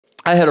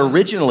I had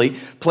originally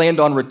planned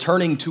on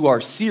returning to our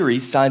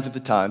series, Signs of the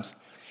Times,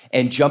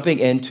 and jumping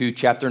into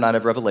chapter 9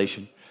 of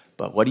Revelation.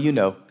 But what do you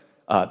know?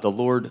 The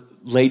Lord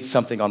laid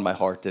something on my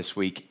heart this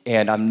week,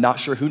 and I'm not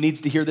sure who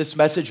needs to hear this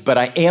message, but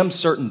I am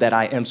certain that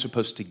I am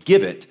supposed to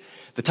give it.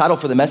 The title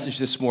for the message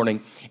this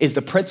morning is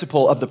The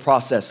Principle of the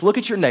Process. Look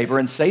at your neighbor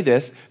and say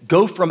this: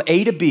 go from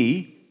A to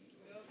B,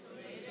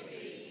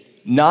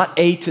 not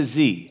A to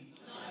Z.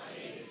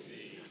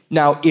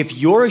 Now, if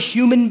you're a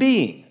human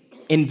being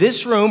in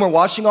this room or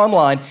watching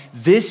online,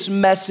 this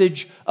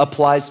message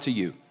applies to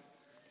you.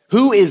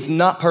 Who is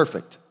not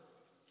perfect?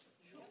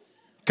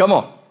 Come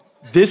on.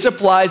 This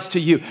applies to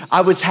you.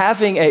 I was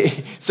having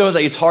someone's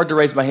like, it's hard to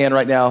raise my hand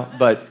right now,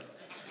 but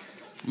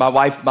my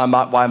wife, I'm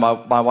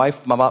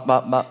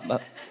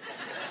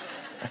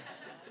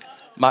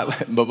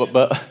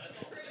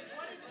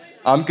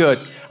good.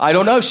 I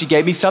don't know. She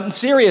gave me something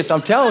serious.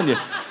 I'm telling you.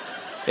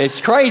 It's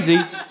crazy.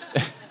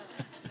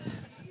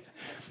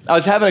 I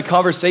was having a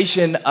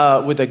conversation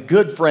with a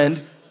good friend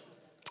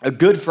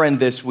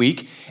this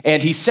week,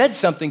 and he said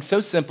something so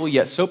simple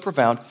yet so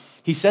profound.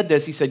 He said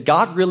this, he said,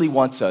 God really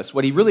wants us,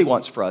 what he really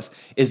wants for us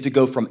is to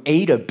go from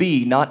A to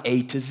B, not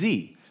A to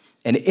Z.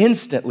 And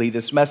instantly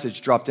this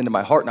message dropped into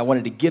my heart, and I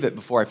wanted to give it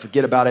before I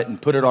forget about it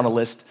and put it on a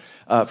list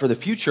for the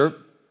future.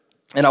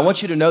 And I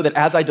want you to know that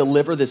as I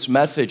deliver this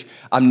message,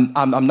 I'm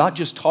not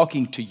just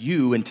talking to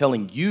you and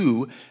telling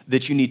you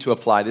that you need to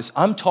apply this.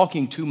 I'm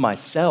talking to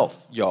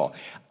myself, y'all.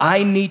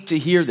 I need to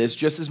hear this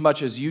just as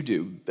much as you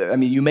do. I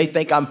mean, you may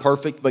think I'm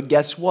perfect, but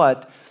guess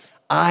what?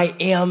 I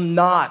am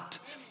not.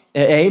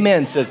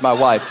 Amen, says my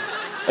wife.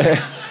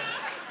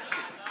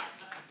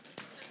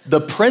 The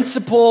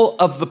principle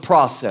of the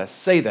process.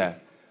 Say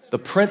that. The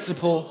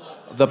principle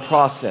of the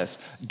process.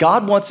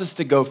 God wants us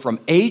to go from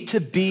A to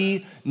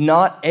B,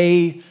 not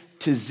A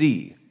to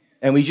Z.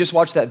 And we just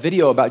watched that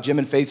video about Jim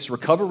and Faith's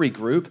recovery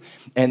group,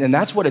 and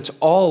that's what it's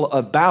all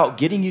about,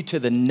 getting you to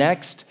the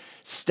next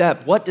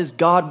step. What does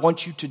God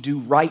want you to do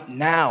right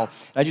now?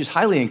 And I just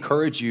highly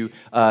encourage you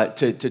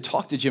to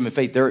talk to Jim and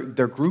Faith.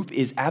 Their group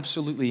is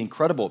absolutely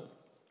incredible.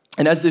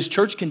 And as this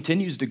church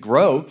continues to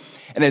grow,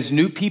 and as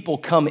new people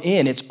come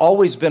in, it's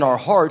always been our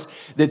heart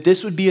that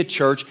this would be a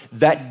church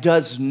that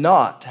does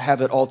not have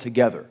it all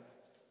together.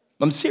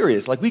 I'm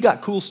serious. Like, we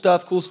got cool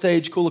stuff, cool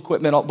stage, cool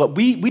equipment, but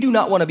we do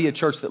not want to be a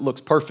church that looks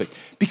perfect,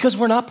 because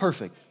we're not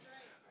perfect.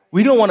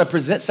 We don't want to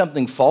present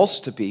something false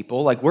to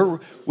people. Like,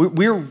 we're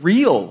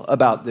real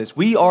about this.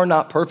 We are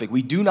not perfect.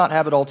 We do not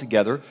have it all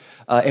together.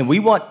 And we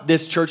want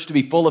this church to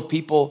be full of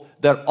people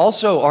that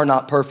also are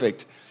not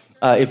perfect.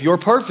 If you're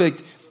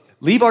perfect,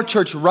 leave our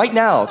church right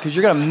now, because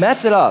you're going to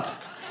mess it up.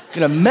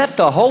 You're going to mess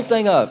the whole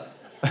thing up.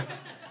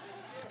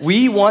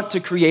 We want to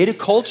create a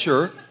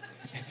culture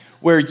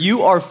where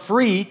you are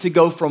free to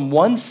go from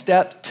one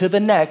step to the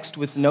next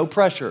with no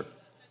pressure.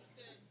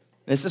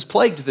 This has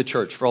plagued the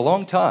church for a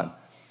long time.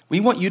 We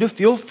want you to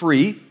feel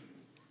free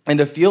and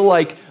to feel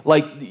like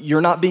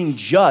you're not being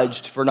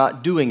judged for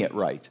not doing it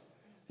right.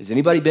 Has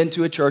anybody been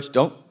to a church?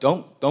 Don't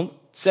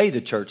say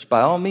the church,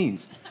 by all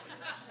means.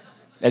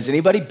 Has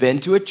anybody been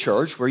to a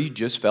church where you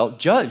just felt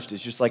judged?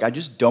 It's just like, I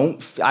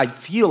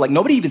feel like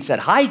nobody even said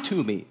hi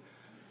to me.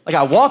 Like,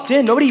 I walked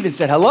in, nobody even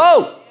said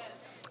hello.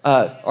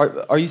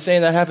 Are you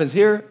saying that happens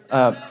here?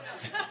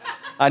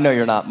 I know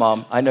you're not,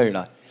 Mom. I know you're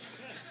not.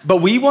 But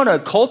we want to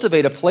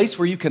cultivate a place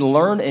where you can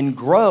learn and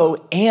grow,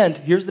 and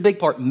here's the big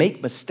part,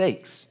 make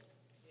mistakes.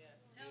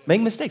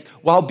 Make mistakes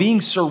while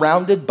being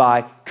surrounded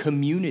by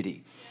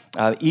community.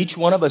 Each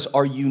one of us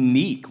are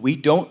unique. We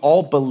don't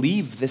all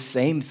believe the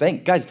same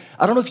thing. Guys,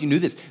 I don't know if you knew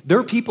this. There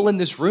are people in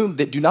this room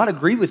that do not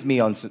agree with me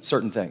on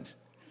certain things.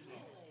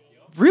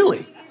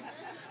 Really?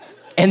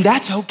 And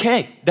that's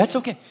okay. That's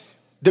okay.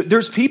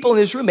 There's people in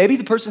this room, maybe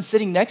the person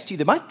sitting next to you,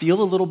 that might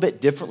feel a little bit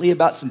differently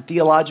about some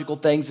theological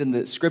things in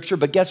the scripture,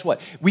 but guess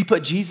what? We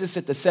put Jesus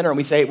at the center and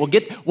we say,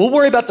 we'll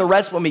worry about the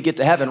rest when we get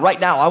to heaven. Right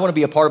now, I want to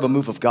be a part of a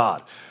move of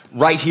God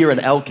right here in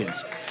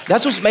Elkins.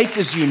 That's what makes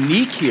us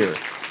unique here.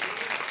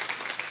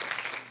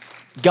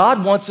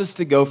 God wants us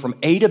to go from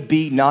A to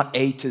B, not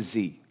A to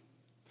Z.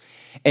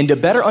 And to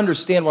better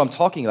understand what I'm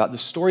talking about, the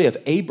story of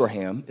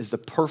Abraham is the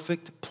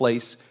perfect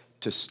place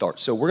to start.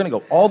 So we're going to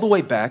go all the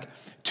way back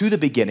to the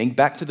beginning,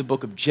 back to the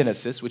book of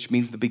Genesis, which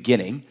means the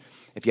beginning.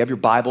 If you have your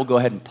Bible, go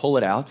ahead and pull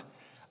it out.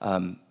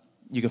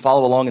 You can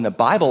follow along in the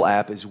Bible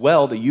app as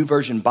well, the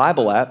YouVersion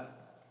Bible app.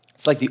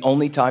 It's like the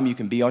only time you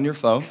can be on your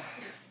phone.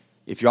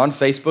 If you're on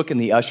Facebook and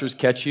the ushers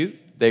catch you,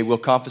 they will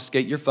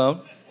confiscate your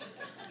phone.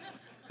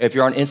 If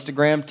you're on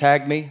Instagram,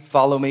 tag me,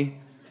 follow me.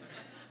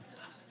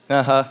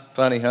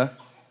 Funny, huh?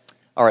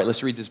 All right,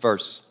 let's read this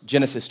verse.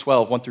 Genesis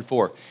 12, 1 through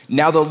 4.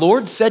 Now the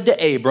Lord said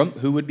to Abram,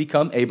 who would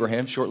become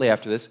Abraham shortly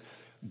after this,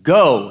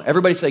 go.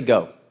 Everybody say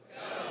go.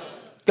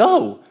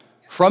 Go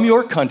from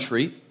your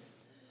country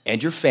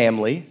and your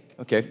family,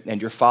 okay,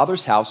 and your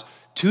father's house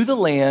to the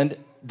land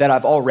that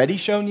I've already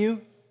shown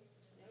you.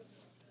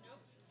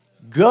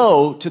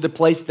 Go to the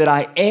place that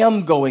I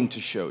am going to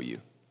show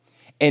you.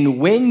 And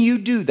when you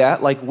do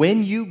that, like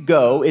when you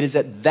go, it is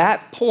at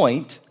that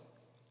point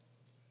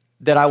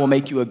that I will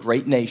make you a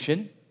great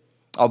nation,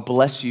 I'll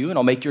bless you and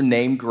I'll make your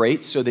name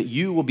great so that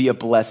you will be a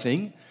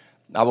blessing.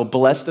 I will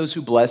bless those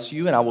who bless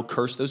you and I will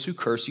curse those who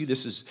curse you.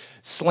 This is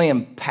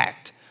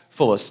slam-packed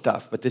full of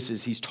stuff, but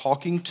he's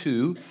talking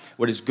to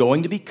what is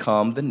going to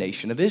become the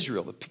nation of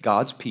Israel,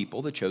 God's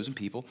people, the chosen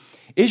people.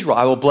 Israel,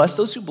 I will bless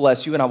those who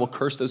bless you and I will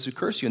curse those who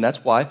curse you. And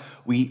that's why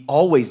we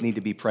always need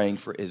to be praying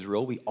for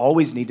Israel. We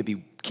always need to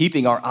be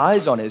keeping our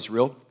eyes on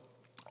Israel,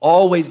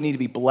 always need to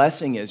be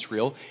blessing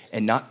Israel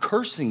and not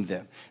cursing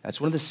them. That's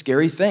one of the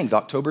scary things.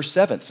 October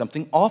 7th,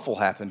 something awful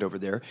happened over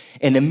there.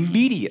 And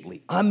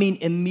immediately,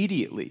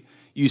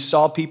 you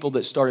saw people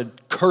that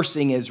started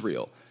cursing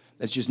Israel.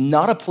 That's just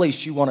not a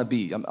place you want to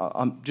be.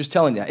 I'm just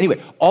telling you that.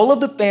 Anyway, all of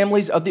the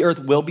families of the earth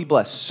will be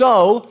blessed.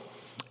 So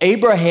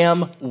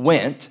Abraham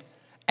went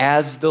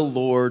as the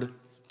Lord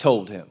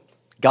told him.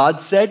 God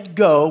said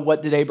go.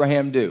 What did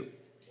Abraham do?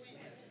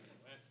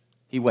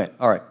 He went.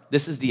 All right,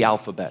 this is the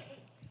alphabet.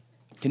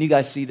 Can you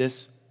guys see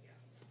this?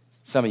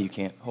 Some of you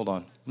can't. Hold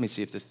on. Let me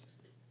see if does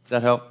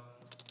that help?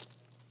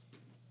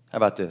 How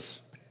about this?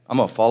 I'm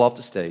going to fall off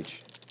the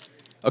stage.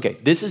 Okay,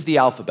 this is the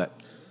alphabet.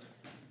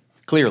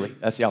 Clearly,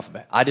 that's the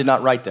alphabet. I did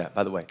not write that,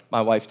 by the way.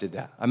 My wife did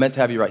that. I meant to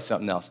have you write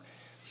something else.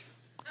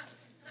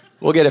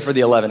 We'll get it for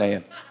the 11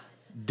 a.m.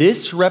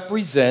 This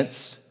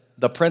represents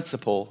the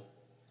principle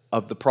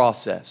of the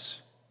process.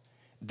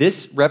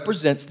 This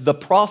represents the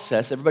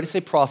process. Everybody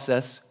say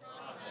process.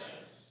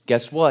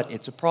 Guess what?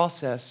 It's a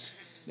process.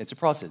 It's a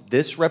process.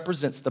 This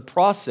represents the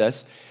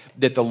process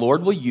that the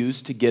Lord will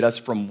use to get us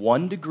from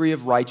one degree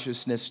of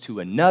righteousness to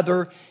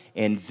another.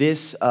 And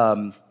this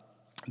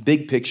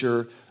big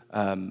picture,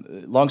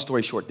 long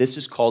story short, this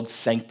is called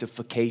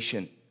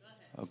sanctification.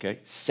 Okay?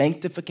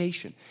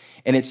 Sanctification.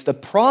 And it's the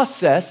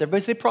process,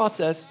 everybody say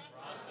process.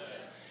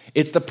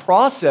 It's the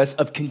process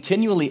of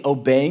continually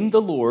obeying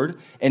the Lord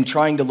and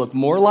trying to look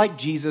more like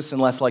Jesus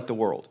and less like the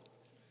world.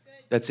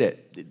 That's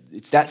it.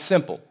 It's that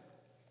simple.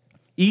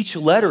 Each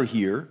letter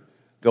here,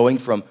 going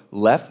from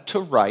left to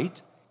right,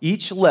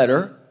 each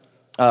letter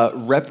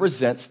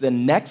represents the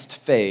next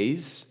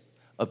phase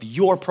of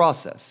your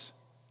process.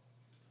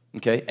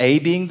 Okay, A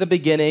being the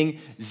beginning,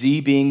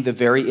 Z being the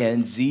very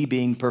end, Z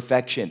being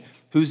perfection.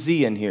 Who's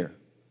Z in here?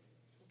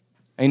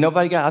 Ain't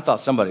nobody got, I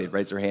thought somebody would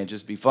raise their hand,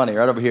 just be funny,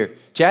 right over here.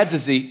 Chad's a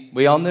Z,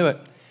 we all knew it.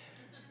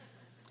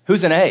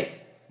 Who's an A?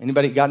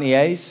 Anybody got any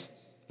A's?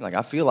 Like,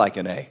 I feel like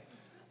an A.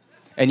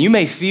 And you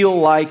may feel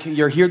like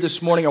you're here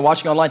this morning or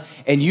watching online,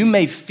 and you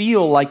may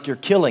feel like you're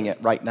killing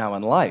it right now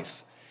in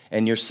life,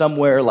 and you're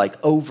somewhere like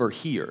over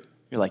here.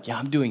 You're like, yeah,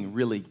 I'm doing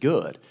really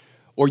good.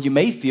 Or you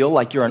may feel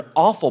like you're an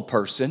awful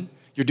person,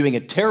 you're doing a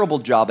terrible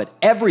job at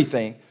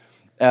everything,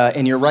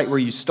 and you're right where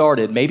you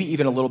started, maybe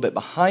even a little bit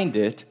behind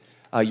it.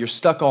 You're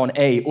stuck on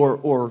A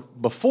or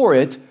before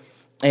it,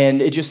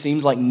 and it just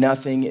seems like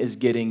nothing is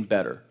getting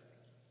better.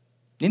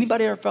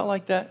 Anybody ever felt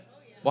like that? Oh,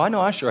 yeah. Well, I know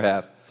I sure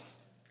have.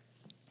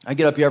 I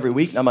get up here every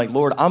week, and I'm like,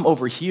 Lord, I'm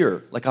over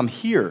here, like I'm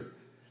here.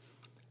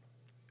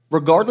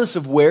 Regardless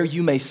of where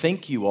you may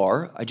think you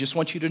are, I just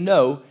want you to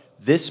know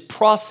this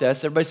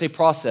process, everybody say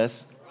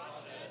process.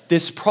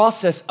 This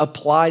process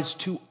applies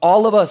to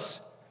all of us.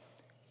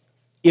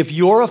 If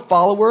you're a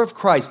follower of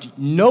Christ,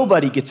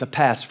 nobody gets a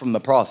pass from the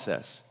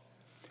process.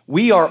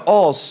 We are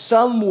all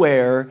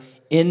somewhere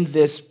in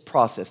this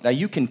process. Now,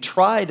 you can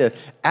try to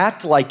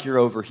act like you're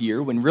over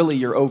here when really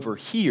you're over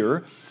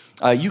here.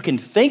 You can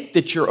think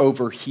that you're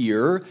over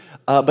here,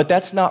 but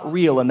that's not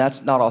real and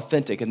that's not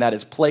authentic, and that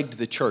has plagued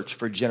the church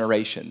for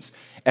generations.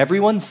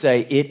 Everyone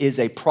say, it is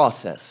a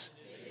process.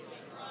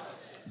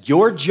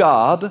 Your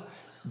job,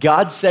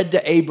 God said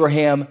to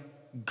Abraham,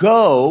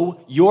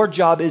 go. Your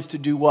job is to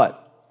do what?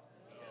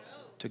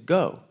 To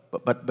go.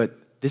 But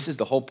this is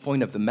the whole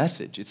point of the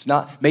message. It's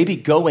not, maybe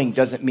going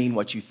doesn't mean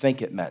what you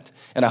think it meant.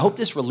 And I hope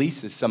this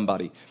releases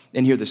somebody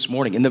in here this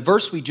morning. In the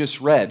verse we just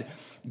read,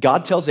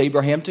 God tells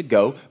Abraham to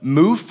go.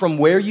 Move from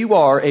where you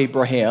are,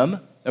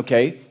 Abraham.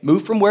 Okay?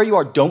 Move from where you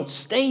are. Don't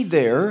stay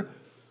there.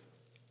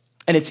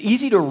 And it's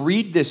easy to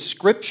read this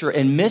scripture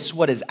and miss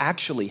what is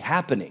actually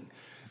happening.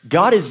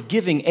 God is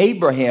giving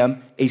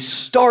Abraham a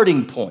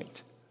starting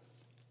point.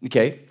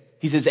 Okay?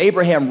 He says,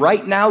 Abraham,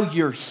 right now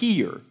you're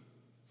here.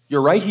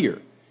 You're right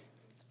here.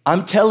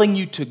 I'm telling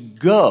you to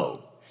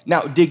go.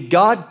 Now, did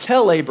God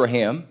tell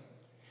Abraham,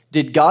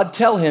 did God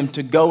tell him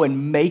to go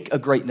and make a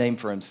great name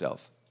for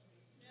himself?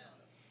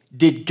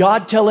 Did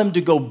God tell him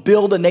to go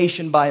build a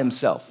nation by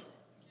himself?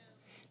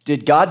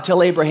 Did God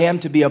tell Abraham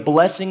to be a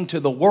blessing to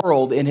the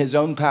world in his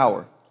own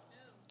power?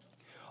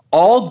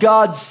 All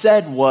God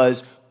said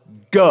was,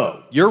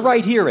 go. You're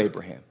right here,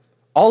 Abraham.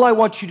 All I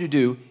want you to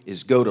do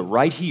is go to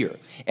right here.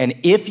 And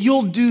if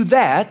you'll do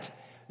that,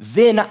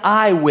 then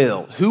I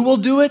will. Who will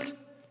do it?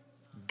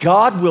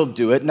 God will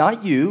do it,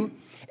 not you.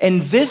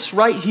 And this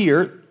right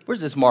here,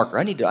 where's this marker?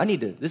 I need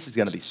to, this is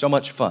going to be so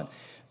much fun.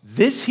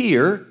 This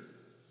here,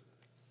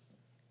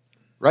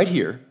 right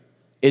here,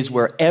 is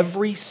where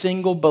every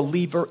single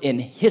believer in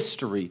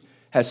history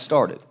has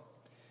started.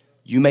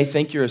 You may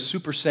think you're a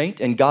super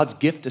saint and God's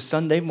gift to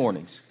Sunday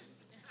mornings.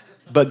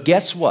 But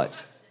guess what?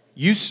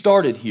 You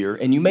started here,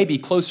 and you may be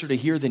closer to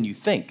here than you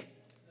think.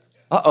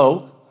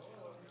 Uh-oh.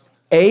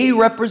 A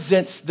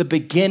represents the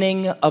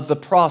beginning of the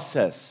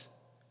process.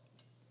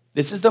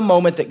 This is the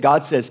moment that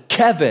God says,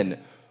 Kevin,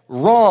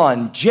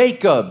 Ron,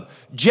 Jacob,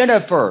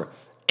 Jennifer,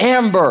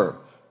 Amber,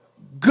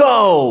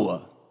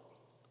 go.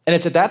 And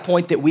it's at that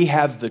point that we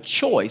have the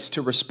choice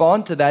to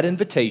respond to that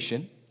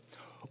invitation,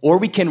 or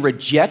we can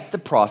reject the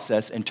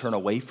process and turn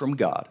away from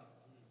God.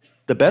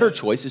 The better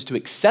choice is to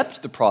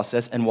accept the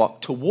process and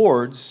walk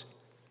towards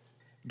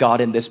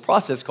God in this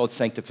process called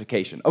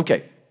sanctification.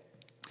 Okay,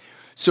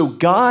 so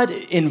God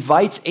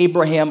invites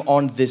Abraham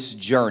on this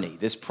journey,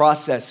 this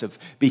process of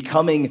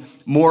becoming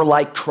more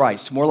like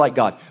Christ, more like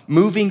God,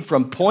 moving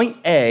from point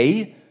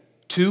A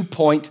to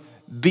point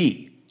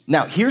B.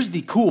 Now, here's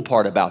the cool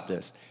part about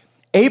this.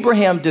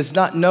 Abraham does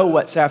not know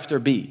what's after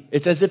B.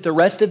 It's as if the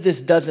rest of this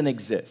doesn't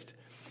exist.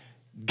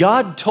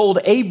 God told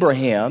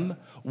Abraham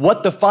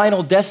what the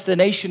final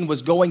destination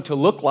was going to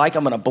look like.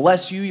 I'm going to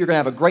bless you. You're going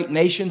to have a great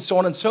nation, so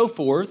on and so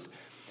forth.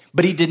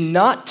 But he did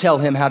not tell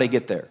him how to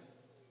get there.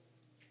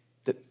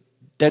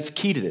 That's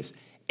key to this.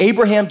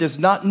 Abraham does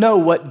not know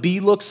what B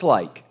looks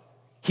like.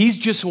 He's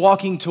just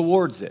walking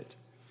towards it.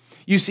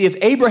 You see, if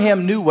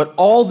Abraham knew what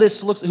all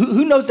this looks like,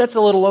 who knows that's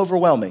a little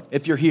overwhelming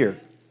if you're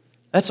here?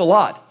 That's a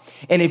lot.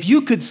 And if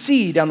you could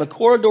see down the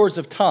corridors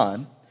of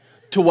time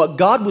to what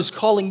God was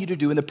calling you to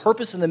do and the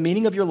purpose and the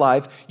meaning of your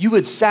life, you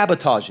would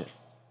sabotage it.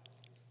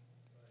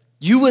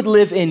 You would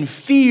live in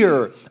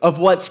fear of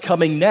what's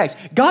coming next.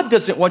 God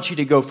doesn't want you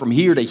to go from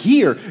here to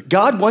here.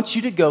 God wants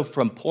you to go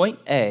from point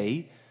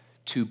A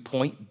to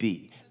point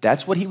B.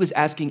 That's what he was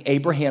asking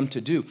Abraham to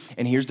do.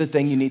 And here's the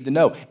thing you need to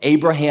know.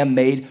 Abraham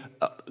made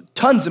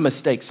tons of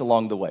mistakes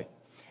along the way.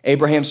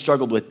 Abraham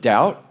struggled with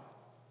doubt.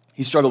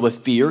 He struggled with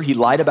fear. He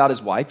lied about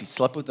his wife. He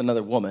slept with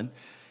another woman.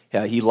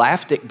 He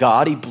laughed at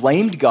God. He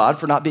blamed God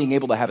for not being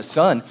able to have a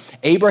son.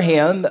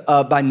 Abraham,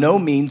 by no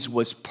means,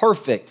 was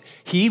perfect.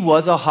 He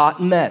was a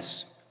hot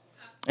mess.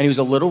 And he was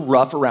a little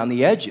rough around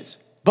the edges.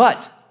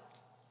 But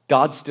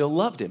God still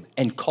loved him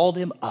and called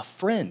him a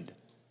friend.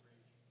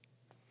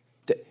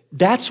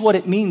 That's what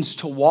it means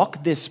to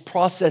walk this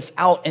process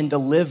out and to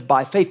live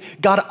by faith.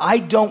 God, I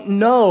don't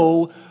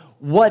know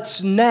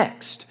what's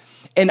next.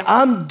 And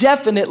I'm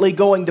definitely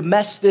going to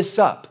mess this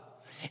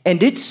up.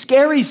 And it's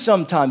scary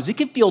sometimes. It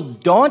can feel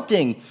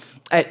daunting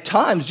at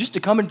times just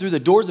to come in through the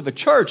doors of a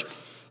church.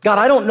 God,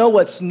 I don't know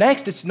what's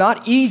next. It's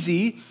not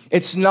easy.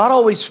 It's not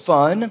always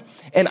fun.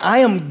 And I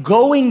am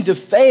going to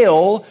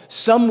fail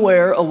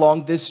somewhere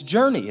along this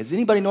journey. Does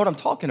anybody know what I'm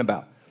talking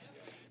about?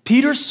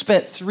 Peter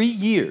spent 3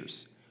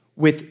 years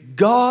with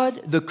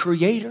God, the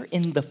Creator,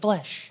 in the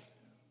flesh.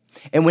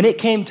 And when it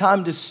came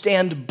time to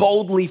stand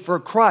boldly for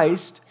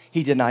Christ,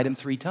 he denied him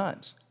 3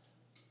 times.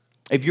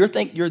 If you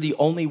think you're the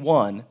only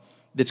one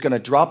that's going to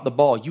drop the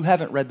ball, you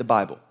haven't read the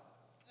Bible.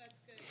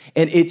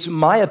 And it's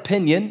my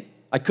opinion,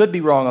 I could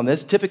be wrong on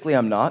this, typically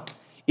I'm not.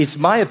 It's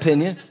my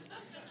opinion,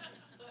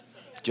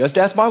 just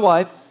ask my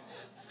wife,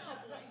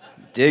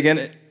 digging.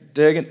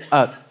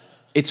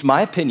 It's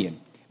my opinion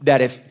that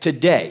if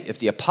today, if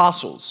the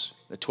apostles,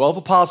 the 12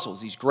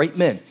 apostles, these great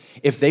men,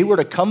 if they were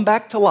to come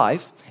back to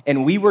life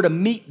and we were to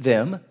meet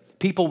them,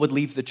 people would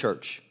leave the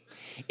church.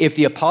 If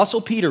the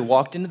apostle Peter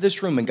walked into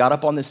this room and got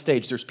up on this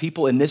stage, there's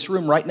people in this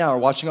room right now or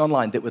watching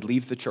online that would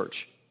leave the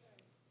church.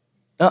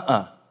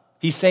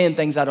 He's saying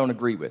things I don't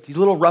agree with. He's a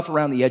little rough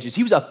around the edges.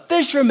 He was a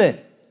fisherman.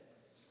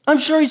 I'm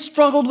sure he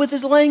struggled with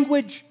his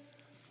language.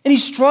 And he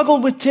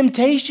struggled with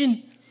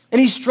temptation.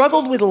 And he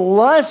struggled with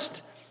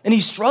lust. And he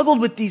struggled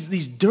with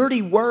these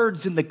dirty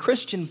words in the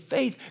Christian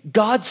faith.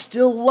 God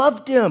still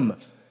loved him.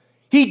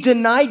 He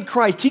denied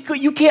Christ.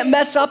 You can't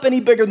mess up any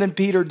bigger than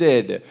Peter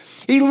did.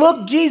 He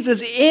looked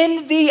Jesus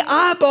in the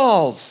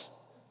eyeballs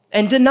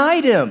and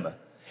denied him.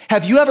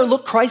 Have you ever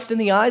looked Christ in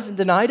the eyes and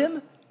denied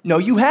him? No,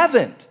 you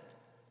haven't.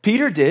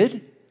 Peter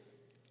did.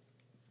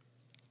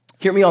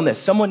 Hear me on this.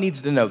 Someone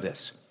needs to know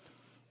this.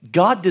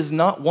 God does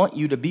not want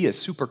you to be a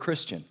super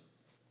Christian.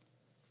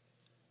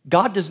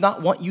 God does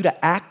not want you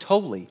to act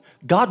holy.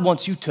 God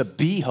wants you to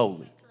be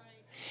holy.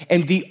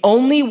 And the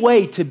only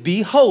way to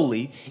be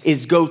holy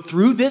is go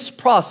through this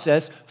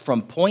process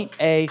from point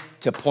A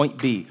to point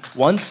B,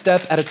 one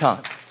step at a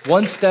time,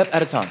 one step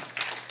at a time.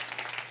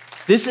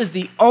 This is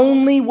the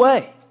only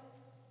way.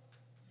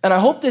 And I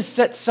hope this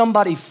sets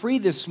somebody free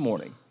this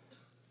morning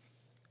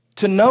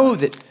to know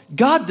that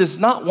God does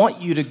not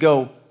want you to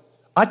go,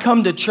 I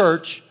come to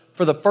church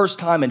for the first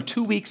time and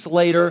 2 weeks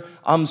later,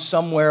 I'm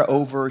somewhere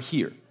over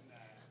here.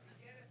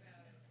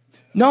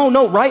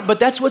 No, right? But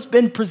that's what's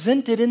been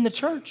presented in the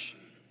church.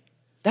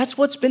 That's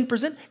what's been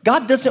presented.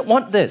 God doesn't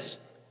want this.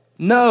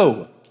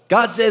 No.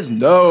 God says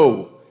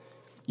no.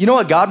 You know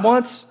what God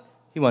wants?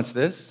 He wants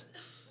this.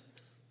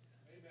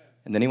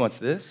 And then he wants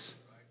this.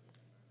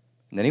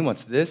 And then he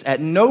wants this.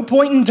 At no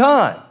point in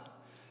time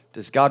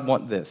does God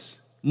want this.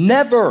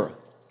 Never.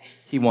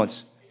 He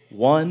wants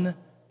one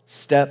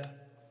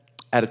step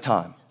at a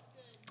time.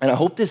 And I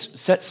hope this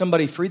sets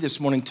somebody free this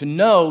morning to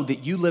know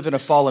that you live in a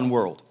fallen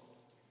world.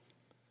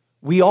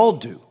 We all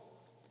do.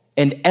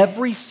 And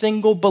every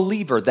single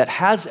believer that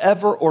has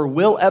ever or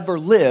will ever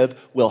live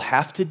will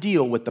have to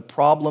deal with the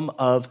problem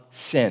of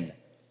sin.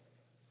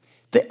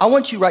 I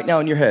want you right now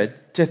in your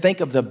head to think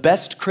of the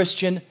best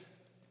Christian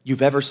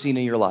you've ever seen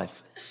in your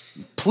life.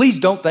 Please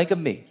don't think of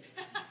me.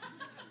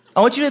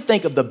 I want you to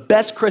think of the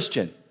best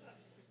Christian,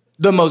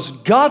 the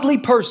most godly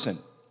person,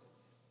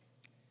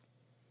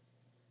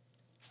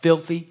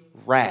 filthy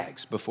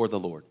rags before the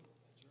Lord.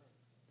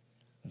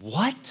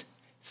 What?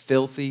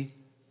 Filthy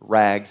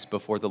rags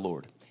before the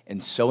Lord.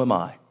 And so am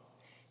I.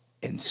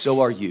 And so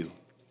are you.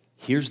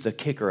 Here's the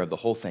kicker of the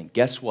whole thing.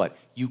 Guess what?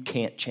 You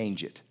can't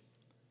change it.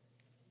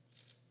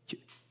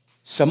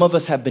 Some of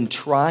us have been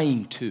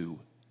trying to.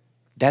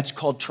 That's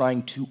called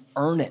trying to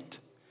earn it.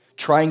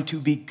 Trying to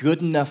be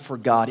good enough for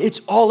God. It's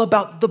all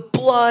about the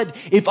blood.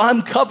 If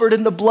I'm covered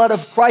in the blood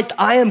of Christ,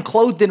 I am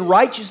clothed in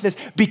righteousness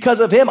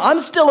because of him. I'm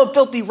still a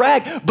filthy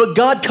rag, but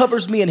God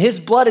covers me in his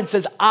blood and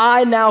says,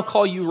 I now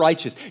call you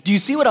righteous. Do you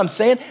see what I'm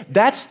saying?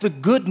 That's the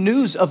good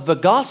news of the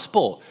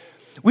gospel.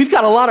 We've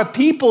got a lot of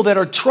people that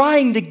are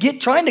trying to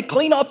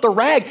clean off the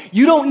rag.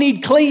 You don't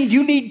need cleaned,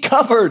 you need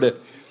covered.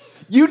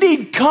 You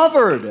need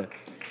covered.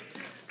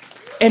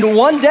 And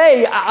one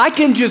day, I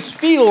can just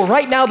feel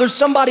right now there's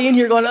somebody in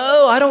here going,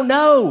 oh, I don't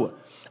know.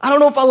 I don't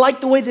know if I like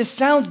the way this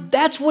sounds.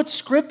 That's what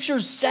Scripture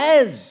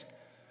says.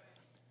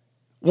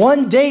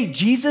 One day,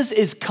 Jesus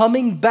is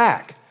coming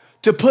back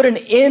to put an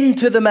end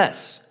to the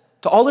mess,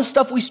 to all the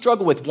stuff we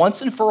struggle with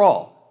once and for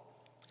all.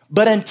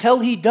 But until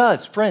he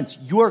does, friends,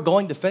 you are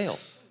going to fail.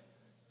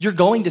 You're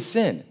going to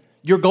sin.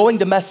 You're going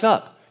to mess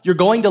up. You're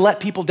going to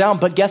let people down,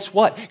 but guess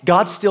what?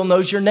 God still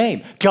knows your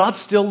name. God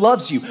still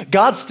loves you.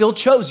 God still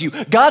chose you.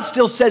 God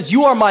still says,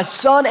 you are my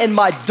son and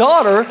my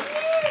daughter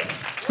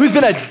who's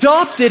been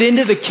adopted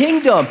into the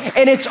kingdom,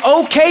 and it's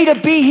okay to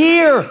be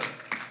here.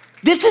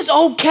 This is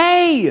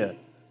okay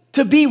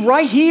to be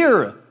right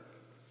here.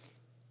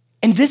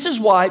 And this is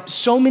why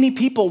so many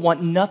people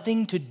want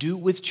nothing to do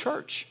with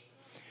church,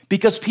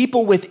 because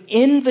people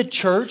within the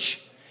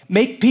church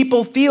make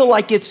people feel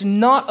like it's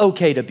not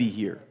okay to be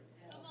here.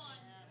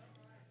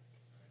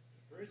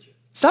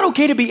 It's not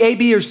okay to be A,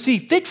 B, or C.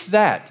 Fix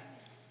that.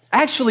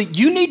 Actually,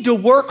 you need to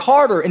work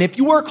harder. And if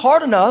you work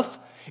hard enough,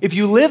 if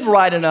you live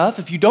right enough,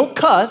 if you don't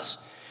cuss,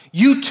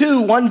 you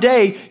too one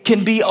day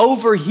can be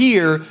over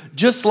here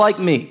just like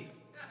me.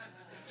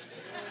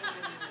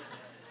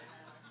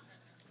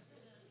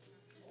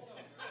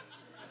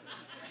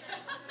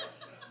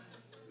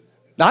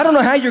 Now, I don't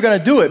know how you're going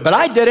to do it, but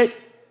I did it.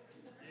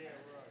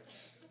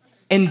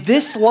 And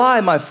this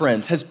lie, my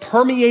friends, has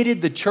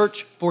permeated the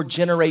church for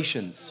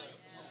generations.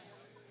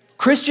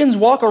 Christians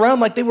walk around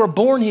like they were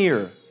born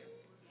here.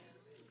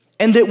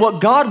 And that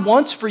what God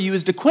wants for you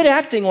is to quit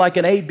acting like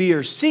an A, B,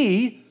 or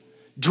C,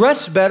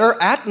 dress better,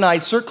 act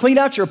nicer, clean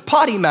out your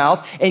potty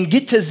mouth, and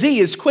get to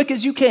Z as quick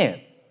as you can.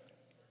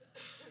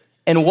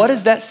 And what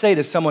does that say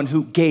to someone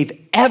who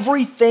gave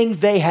everything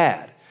they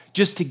had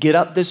just to get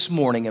up this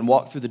morning and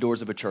walk through the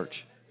doors of a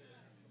church?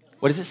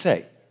 What does it say?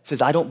 It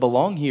says, I don't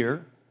belong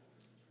here.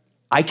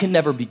 I can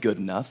never be good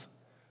enough.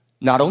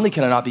 Not only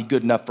can I not be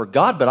good enough for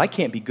God, but I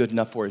can't be good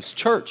enough for his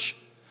church.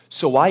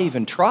 So why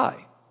even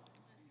try?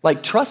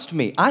 Like, trust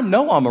me, I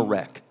know I'm a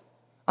wreck.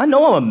 I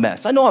know I'm a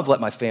mess. I know I've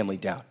let my family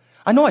down.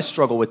 I know I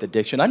struggle with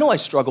addiction. I know I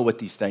struggle with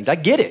these things. I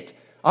get it.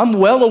 I'm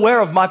well aware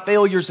of my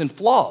failures and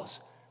flaws.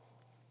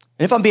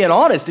 And if I'm being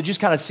honest, it just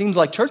kind of seems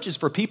like church is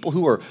for people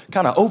who are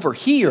kind of over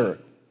here.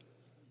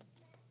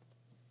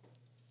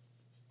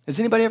 Has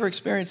anybody ever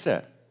experienced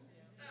that?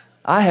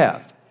 I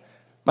have.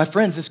 My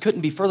friends, this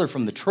couldn't be further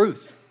from the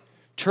truth.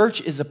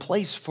 Church is a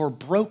place for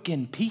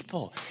broken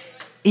people.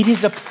 It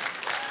is.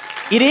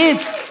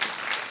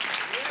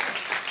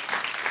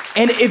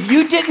 And if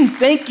you didn't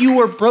think you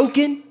were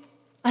broken,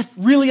 that's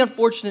really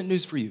unfortunate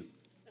news for you.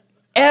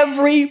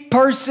 Every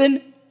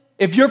person,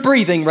 if you're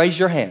breathing, raise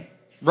your hand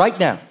right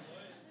now.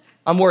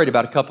 I'm worried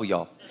about a couple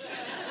y'all.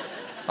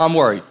 I'm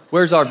worried.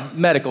 Where's our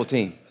medical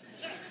team?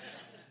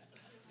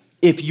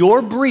 If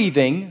you're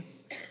breathing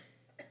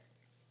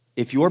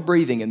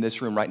in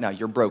this room right now,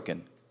 you're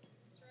broken.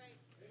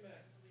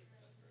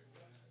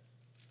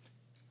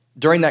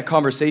 During that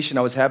conversation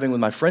I was having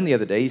with my friend the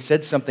other day, he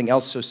said something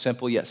else so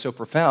simple yet so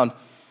profound.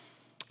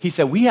 He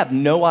said, we have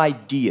no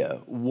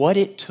idea what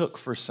it took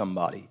for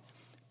somebody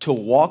to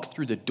walk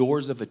through the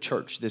doors of a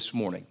church this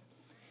morning.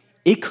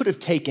 It could have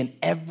taken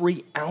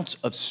every ounce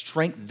of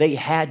strength they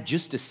had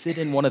just to sit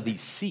in one of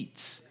these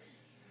seats.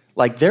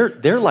 Like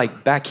they're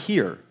like back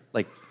here,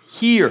 like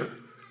here.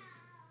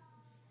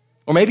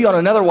 Or maybe on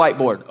another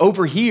whiteboard,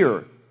 over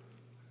here.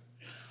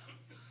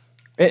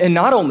 And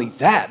not only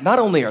that, not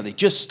only are they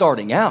just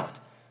starting out,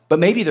 but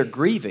maybe they're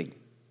grieving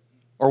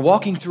or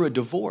walking through a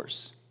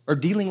divorce or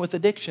dealing with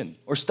addiction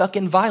or stuck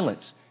in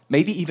violence,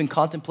 maybe even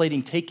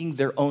contemplating taking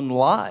their own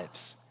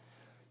lives.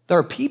 There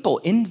are people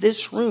in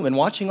this room and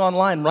watching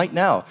online right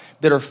now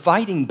that are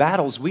fighting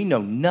battles we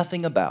know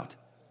nothing about.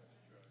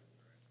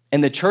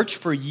 And the church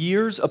for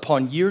years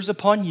upon years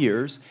upon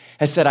years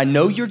has said, I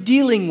know you're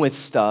dealing with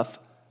stuff,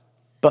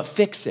 but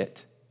fix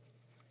it.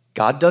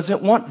 God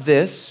doesn't want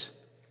this.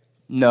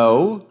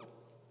 No,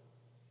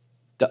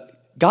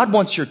 God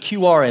wants your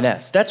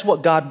QRNS. That's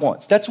what God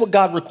wants. That's what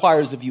God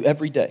requires of you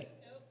every day.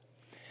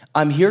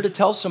 I'm here to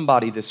tell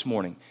somebody this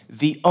morning,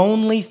 the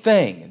only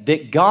thing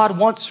that God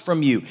wants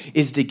from you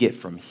is to get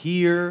from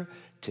here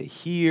to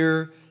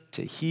here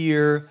to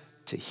here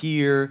to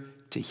here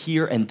to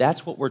here. And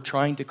that's what we're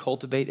trying to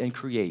cultivate and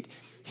create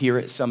here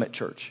at Summit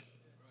Church.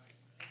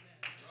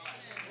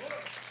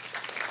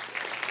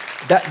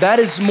 That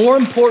is more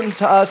important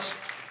to us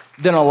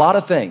than a lot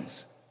of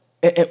things.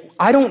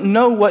 I don't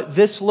know what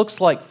this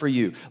looks like for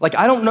you. Like,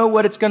 I don't know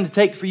what it's going to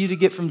take for you to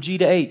get from G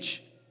to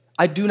H.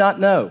 I do not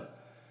know.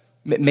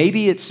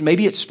 Maybe it's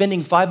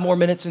spending 5 more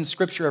minutes in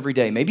Scripture every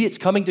day. Maybe it's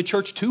coming to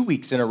church 2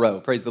 weeks in a row,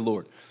 praise the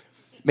Lord.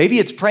 Maybe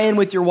it's praying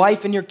with your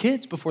wife and your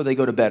kids before they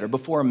go to bed or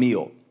before a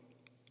meal.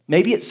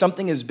 Maybe it's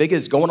something as big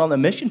as going on the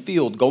mission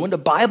field, going to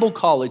Bible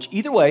college.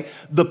 Either way,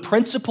 the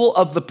principle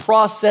of the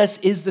process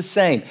is the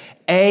same.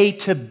 A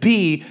to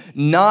B,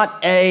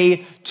 not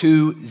A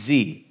to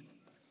Z.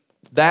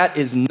 That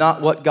is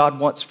not what God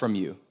wants from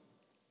you.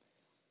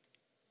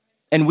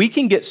 And we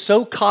can get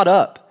so caught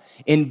up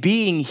in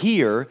being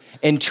here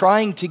and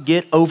trying to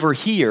get over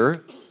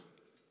here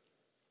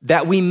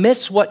that we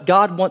miss what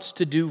God wants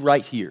to do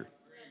right here.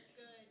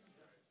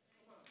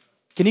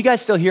 Can you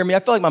guys still hear me? I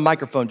feel like my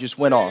microphone just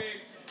went off.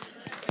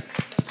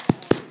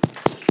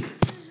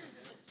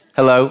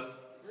 Hello?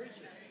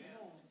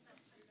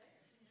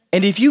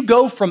 And if you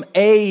go from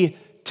A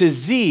to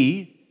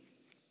Z,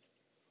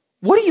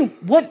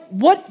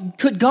 what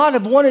could God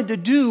have wanted to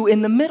do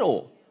in the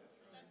middle?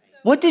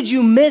 What did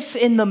you miss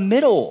in the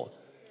middle?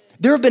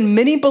 There have been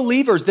many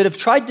believers that have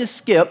tried to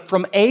skip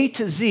from A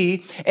to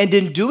Z, and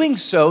in doing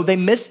so, they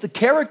missed the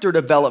character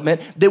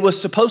development that was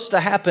supposed to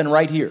happen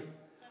right here.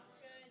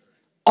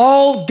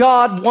 All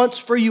God wants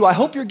for you, I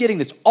hope you're getting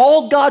this,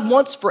 all God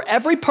wants for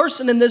every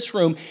person in this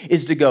room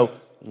is to go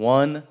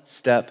one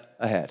step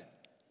ahead.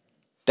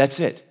 That's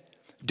it.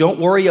 Don't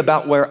worry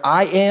about where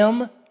I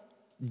am.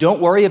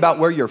 Don't worry about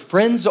where your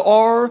friends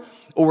are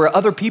or where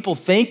other people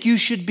think you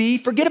should be.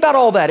 Forget about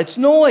all that. It's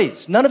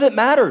noise. None of it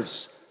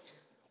matters.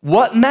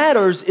 What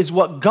matters is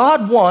what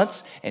God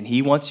wants, and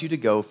He wants you to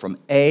go from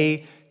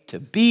A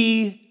to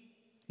B,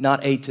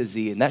 not A to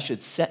Z. And that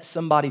should set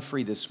somebody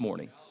free this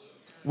morning.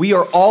 We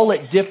are all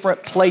at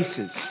different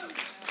places.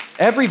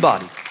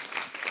 Everybody.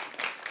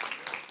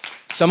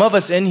 Some of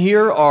us in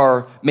here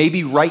are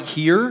maybe right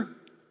here.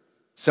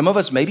 Some of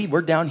us, maybe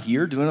we're down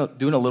here doing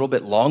a little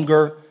bit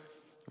longer,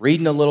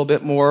 reading a little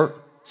bit more.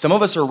 Some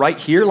of us are right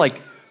here,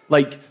 like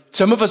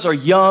some of us are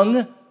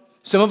young.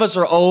 Some of us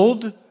are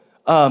old.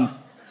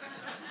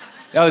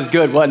 That was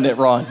good, wasn't it,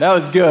 Ron? That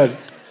was good.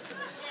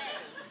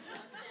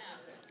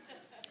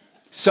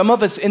 Some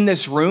of us in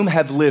this room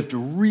have lived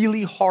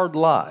really hard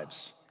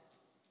lives,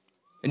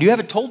 and you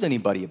haven't told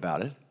anybody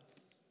about it,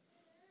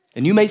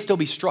 and you may still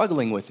be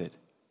struggling with it.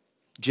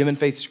 Jim and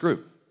Faith's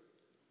group.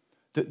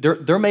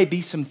 There may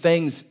be some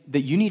things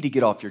that you need to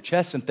get off your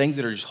chest, some things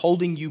that are just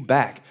holding you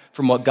back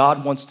from what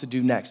God wants to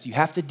do next. You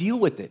have to deal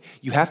with it.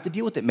 You have to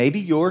deal with it. Maybe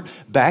you're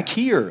back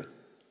here.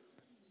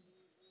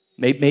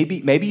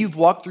 Maybe you've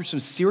walked through some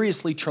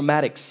seriously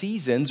traumatic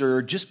seasons or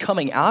are just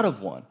coming out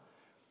of one.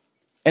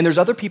 And there's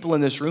other people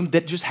in this room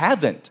that just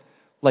haven't.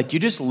 Like you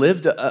just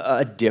lived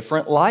a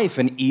different life,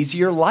 an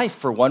easier life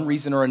for one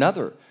reason or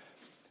another.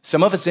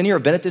 Some of us in here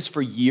have been at this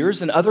for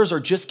years, and others are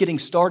just getting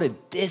started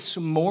this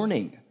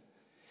morning.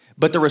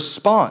 But the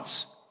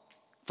response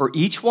for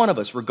each one of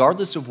us,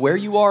 regardless of where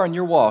you are in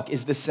your walk,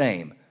 is the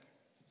same.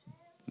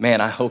 Man,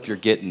 I hope you're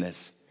getting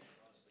this.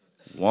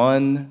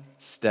 One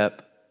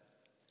step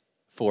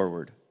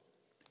forward.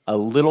 A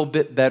little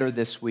bit better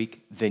this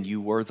week than you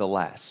were the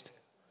last.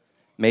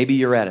 Maybe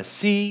you're at a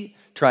C,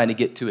 trying to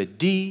get to a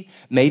D.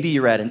 Maybe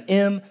you're at an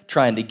M,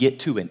 trying to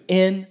get to an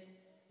N.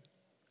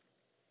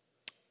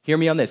 Hear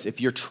me on this.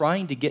 If you're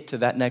trying to get to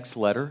that next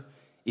letter,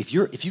 if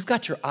you've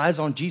got your eyes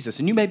on Jesus,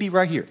 and you may be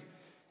right here,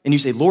 and you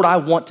say, Lord, I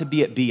want to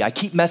be at B. I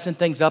keep messing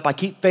things up. I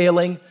keep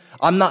failing.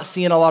 I'm not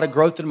seeing a lot of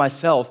growth in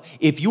myself.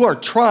 If you are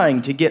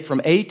trying to get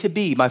from A to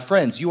B, my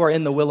friends, you are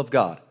in the will of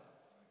God.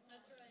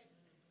 That's right.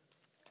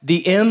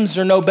 The M's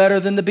are no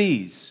better than the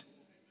B's.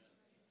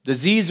 The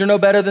Z's are no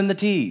better than the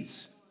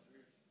T's.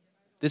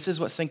 This is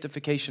what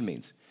sanctification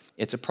means.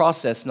 It's a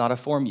process, not a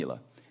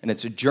formula. And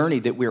it's a journey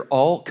that we're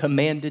all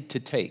commanded to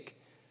take.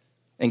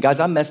 And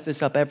guys, I mess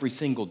this up every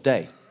single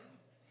day.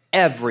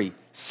 Every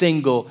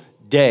single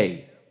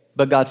day.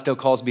 But God still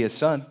calls me His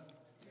son.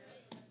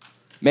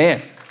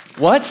 Man,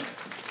 what?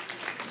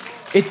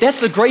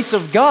 That's the grace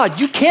of God.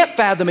 You can't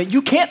fathom it.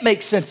 You can't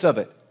make sense of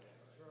it.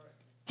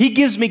 He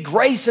gives me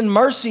grace and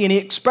mercy, and He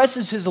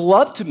expresses His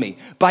love to me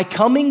by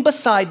coming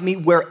beside me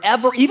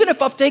wherever, even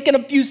if I've taken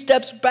a few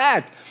steps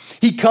back.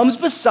 He comes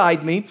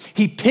beside me.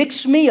 He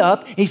picks me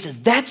up. He says,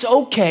 that's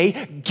okay.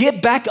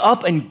 Get back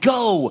up and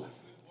go.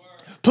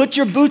 Put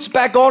your boots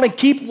back on and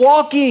keep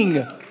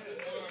walking.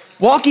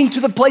 Walking to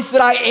the place that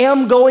I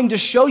am going to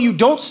show you.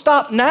 Don't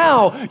stop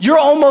now. You're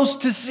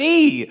almost to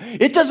C.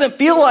 It doesn't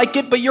feel like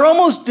it, but you're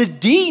almost to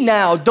D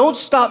now. Don't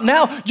stop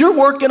now. You're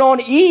working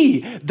on E.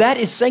 That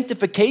is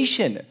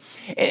sanctification.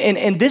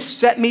 And this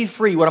set me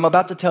free, what I'm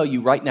about to tell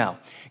you right now.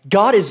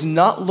 God is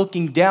not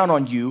looking down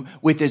on you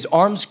with his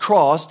arms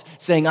crossed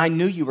saying, I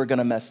knew you were going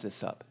to mess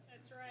this up.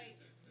 That's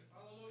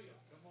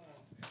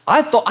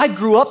right. I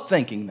grew up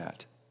thinking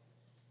that.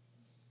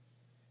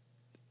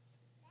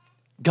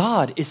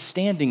 God is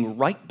standing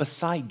right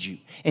beside you,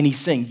 and he's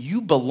saying, you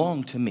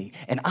belong to me,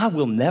 and I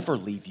will never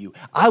leave you.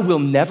 I will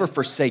never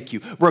forsake you,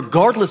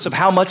 regardless of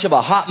how much of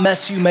a hot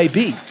mess you may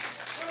be.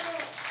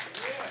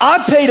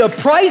 I paid a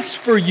price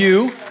for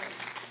you.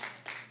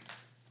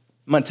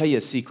 I'm going to tell you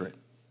a secret.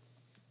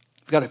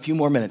 We've got a few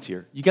more minutes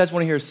here. You guys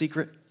want to hear a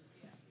secret?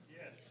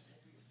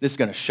 This is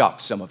going to shock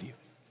some of you.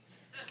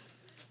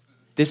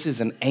 This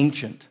is an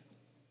ancient,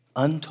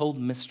 untold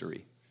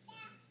mystery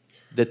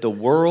that the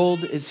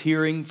world is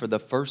hearing for the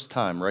first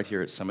time right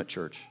here at Summit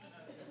Church.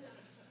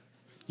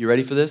 You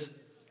ready for this?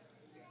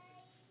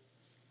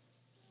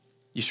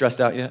 You stressed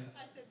out yet?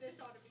 I said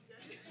this ought to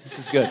be good. This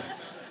is good.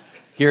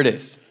 Here it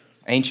is.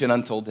 Ancient,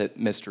 untold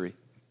mystery.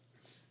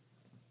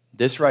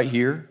 This right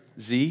here,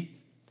 Z,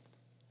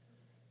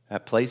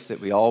 that place that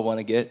we all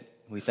want to get,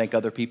 we think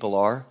other people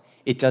are,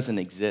 it doesn't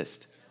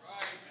exist.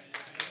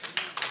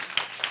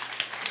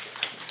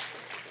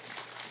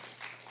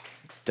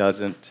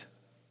 Doesn't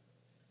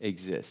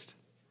exist.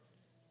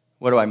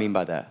 What do I mean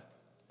by that?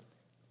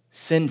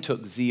 Sin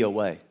took Z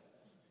away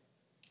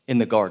in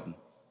the garden.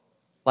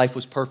 Life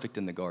was perfect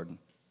in the garden.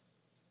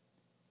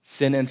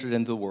 Sin entered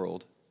into the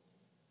world.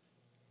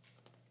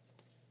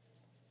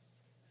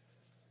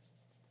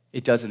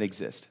 It doesn't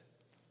exist.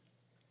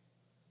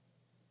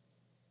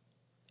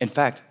 In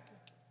fact,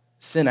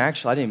 sin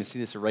actually, I didn't even see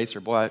this eraser.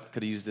 Boy, I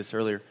could have used this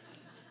earlier.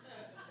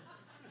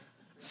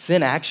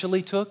 Sin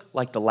actually took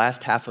like the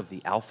last half of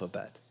the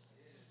alphabet.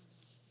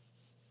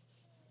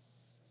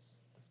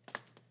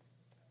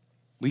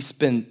 We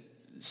spend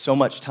so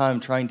much time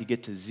trying to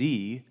get to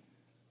Z,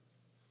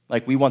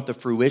 like we want the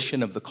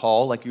fruition of the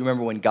call. Like you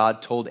remember when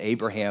God told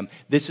Abraham,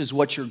 this is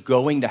what you're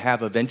going to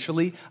have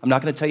eventually. I'm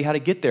not going to tell you how to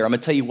get there. I'm going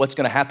to tell you what's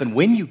going to happen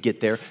when you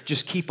get there.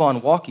 Just keep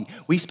on walking.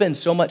 We spend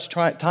so much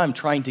time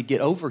trying to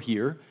get over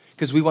here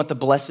because we want the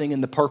blessing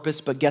and the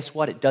purpose, but guess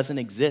what? It doesn't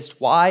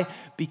exist. Why?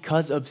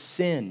 Because of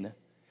sin.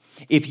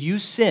 If you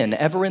sin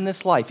ever in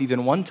this life,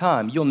 even one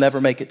time, you'll never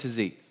make it to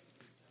Z.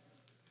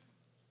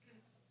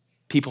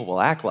 People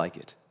will act like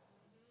it.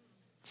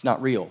 It's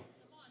not real.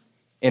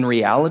 In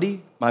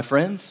reality, my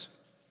friends,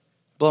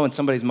 blowing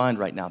somebody's mind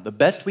right now, the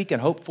best we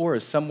can hope for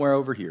is somewhere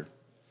over here.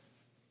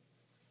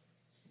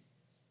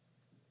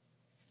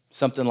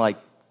 Something like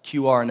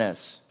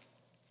QRNS,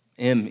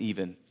 M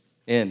even,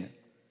 N.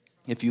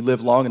 If you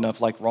live long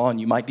enough like Ron,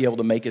 you might be able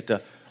to make it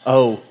to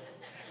O.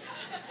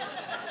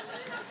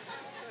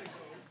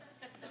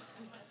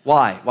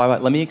 Why?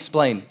 Let me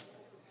explain.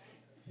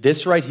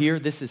 This right here,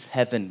 this is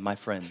heaven, my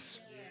friends.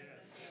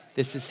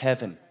 This is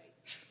heaven.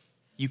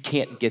 You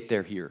can't get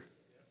there here.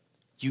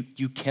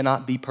 You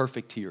cannot be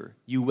perfect here.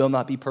 You will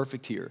not be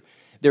perfect here.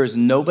 There is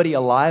nobody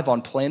alive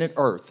on planet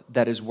Earth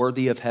that is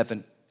worthy of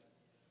heaven.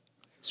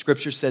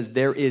 Scripture says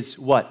there is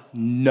what?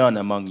 None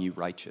among you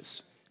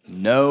righteous.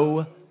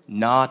 No,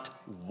 not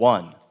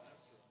one.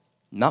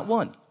 Not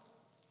one.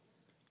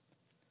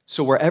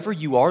 So wherever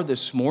you are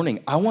this morning,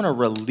 I want to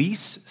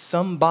release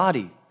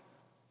somebody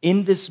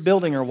in this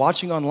building or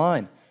watching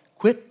online.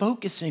 Quit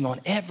focusing on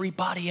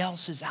everybody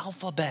else's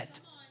alphabet.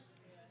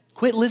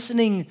 Quit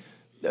listening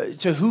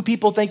to who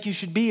people think you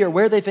should be or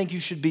where they think you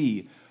should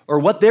be or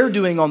what they're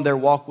doing on their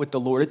walk with the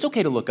Lord. It's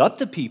okay to look up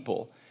to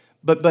people.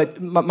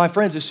 But my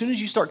friends, as soon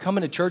as you start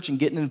coming to church and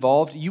getting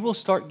involved, you will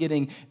start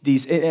getting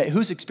these,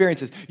 whose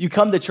experiences? You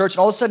come to church and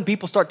all of a sudden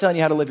people start telling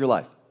you how to live your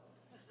life.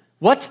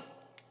 What?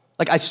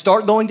 Like I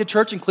start going to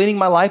church and cleaning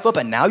my life up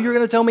and now you're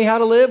going to tell me how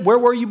to live? Where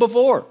were you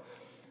before?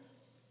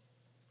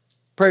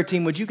 Prayer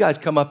team, would you guys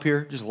come up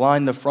here? Just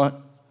line the front.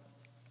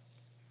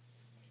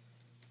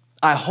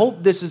 I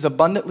hope this is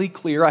abundantly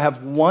clear. I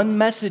have one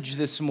message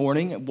this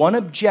morning, one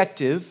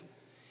objective,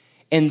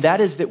 and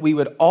that is that we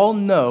would all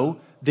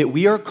know that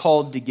we are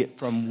called to get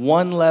from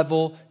one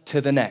level to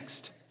the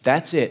next.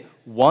 That's it.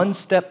 One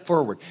step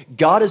forward.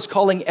 God is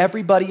calling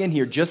everybody in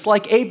here, just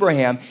like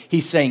Abraham.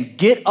 He's saying,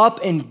 get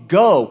up and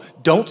go.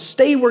 Don't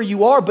stay where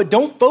you are, but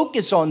don't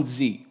focus on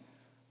Z.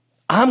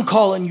 I'm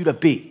calling you to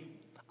B.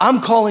 I'm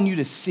calling you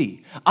to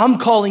C. I'm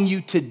calling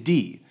you to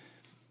D.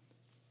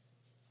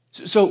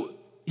 So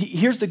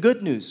here's the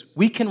good news.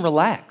 We can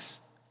relax.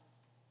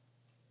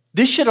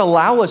 This should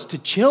allow us to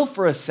chill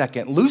for a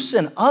second.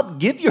 Loosen up.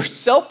 Give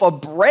yourself a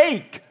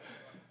break.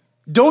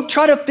 Don't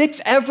try to fix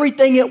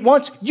everything at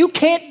once. You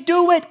can't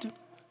do it.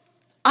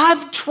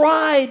 I've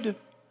tried.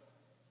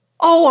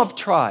 Oh, I've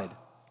tried.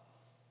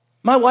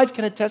 My wife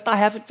can attest I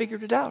haven't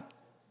figured it out.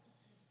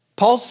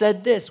 Paul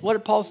said this. What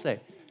did Paul say?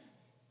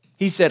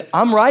 He said,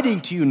 I'm writing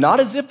to you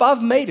not as if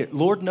I've made it.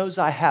 Lord knows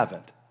I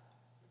haven't.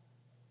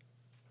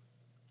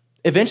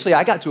 Eventually,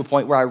 I got to a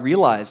point where I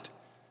realized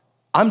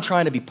I'm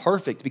trying to be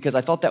perfect because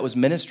I thought that was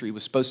ministry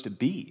was supposed to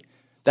be.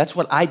 That's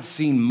what I'd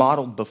seen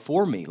modeled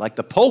before me. Like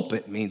the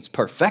pulpit means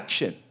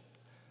perfection.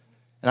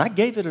 And I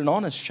gave it an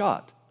honest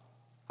shot.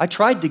 I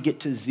tried to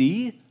get to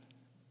Z,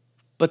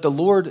 but the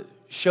Lord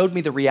showed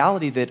me the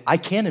reality that I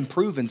can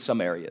improve in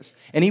some areas.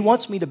 And he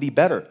wants me to be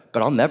better,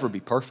 but I'll never be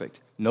perfect.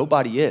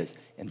 Nobody is,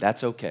 and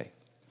that's okay.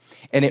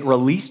 And it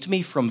released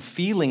me from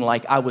feeling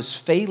like I was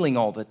failing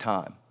all the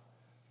time.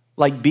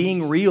 Like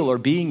being real or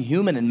being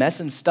human and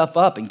messing stuff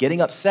up and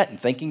getting upset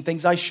and thinking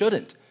things I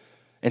shouldn't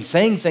and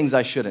saying things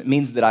I shouldn't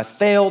means that I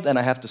failed and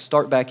I have to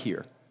start back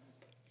here.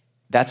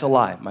 That's a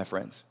lie, my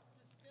friends.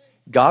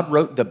 God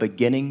wrote the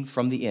beginning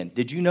from the end.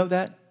 Did you know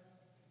that?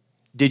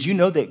 Did you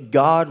know that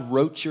God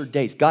wrote your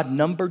days? God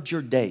numbered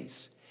your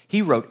days.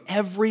 He wrote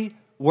every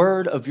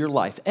word of your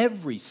life,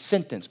 every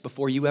sentence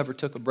before you ever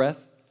took a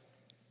breath.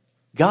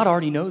 God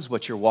already knows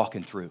what you're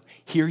walking through.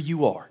 Here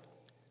you are.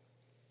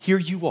 Here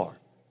you are.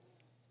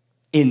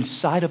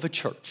 Inside of a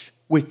church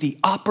with the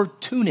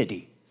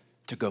opportunity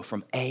to go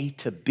from A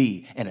to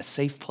B and a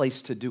safe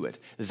place to do it.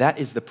 That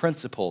is the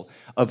principle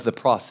of the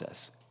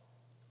process.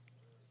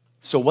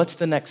 So what's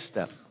the next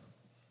step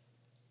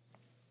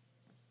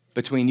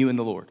between you and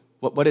the Lord?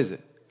 What is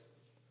it?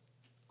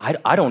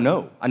 I don't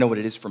know. I know what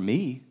it is for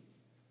me.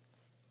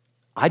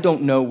 I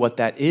don't know what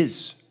that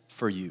is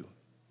for you.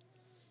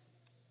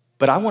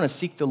 But I want to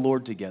seek the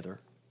Lord together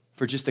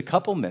for just a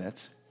couple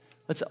minutes.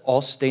 Let's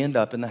all stand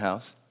up in the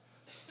house.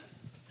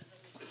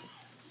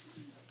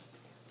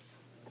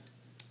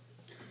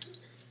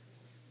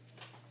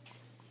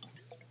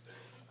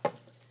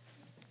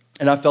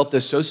 And I felt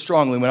this so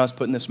strongly when I was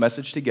putting this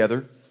message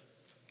together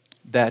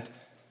that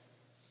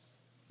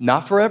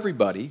not for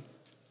everybody,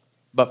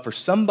 but for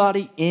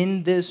somebody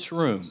in this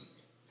room,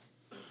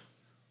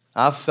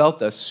 I've felt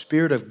the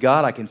Spirit of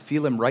God. I can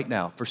feel him right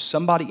now. For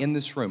somebody in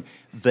this room,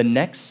 the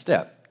next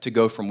step to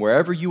go from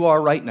wherever you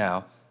are right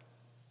now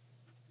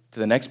to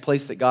the next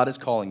place that God is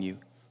calling you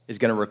is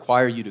going to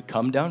require you to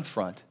come down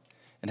front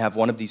and have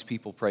one of these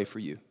people pray for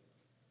you.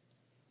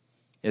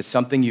 It's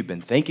something you've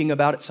been thinking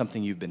about. It's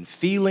something you've been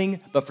feeling,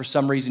 but for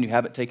some reason you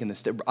haven't taken the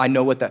step. I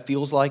know what that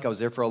feels like. I was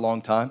there for a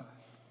long time.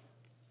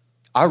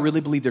 I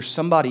really believe there's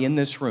somebody in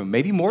this room,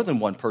 maybe more than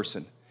one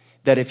person,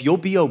 that if you'll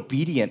be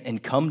obedient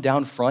and come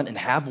down front and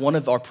have one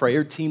of our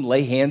prayer team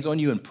lay hands on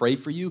you and pray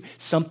for you,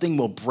 something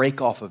will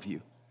break off of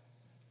you.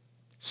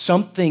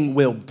 Something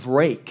will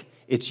break.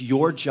 It's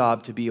your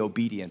job to be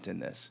obedient in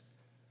this.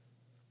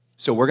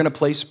 So we're going to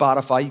play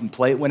Spotify. You can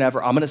play it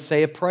whenever. I'm going to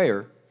say a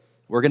prayer.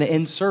 We're going to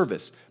end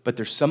service. But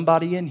there's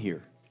somebody in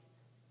here,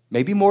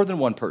 maybe more than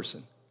one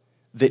person,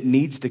 that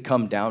needs to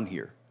come down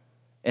here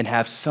and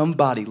have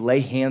somebody lay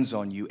hands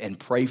on you and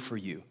pray for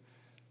you.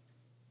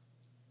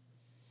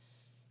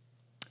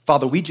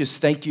 Father, we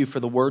just thank you for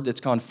the word that's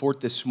gone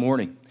forth this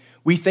morning.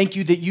 We thank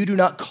you that you do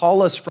not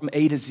call us from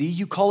A to Z.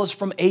 You call us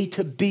from A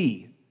to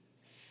B.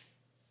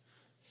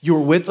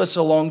 You're with us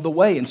along the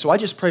way. And so I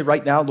just pray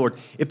right now, Lord,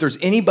 if there's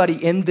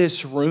anybody in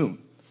this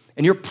room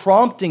and you're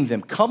prompting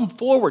them, come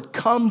forward,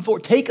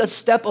 take a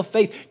step of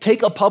faith,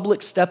 take a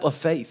public step of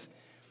faith,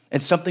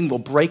 and something will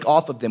break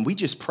off of them. We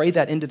just pray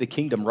that into the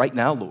kingdom right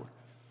now, Lord.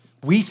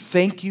 We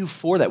thank you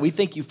for that. We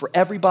thank you for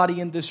everybody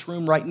in this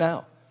room right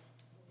now.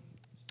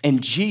 In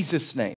Jesus' name.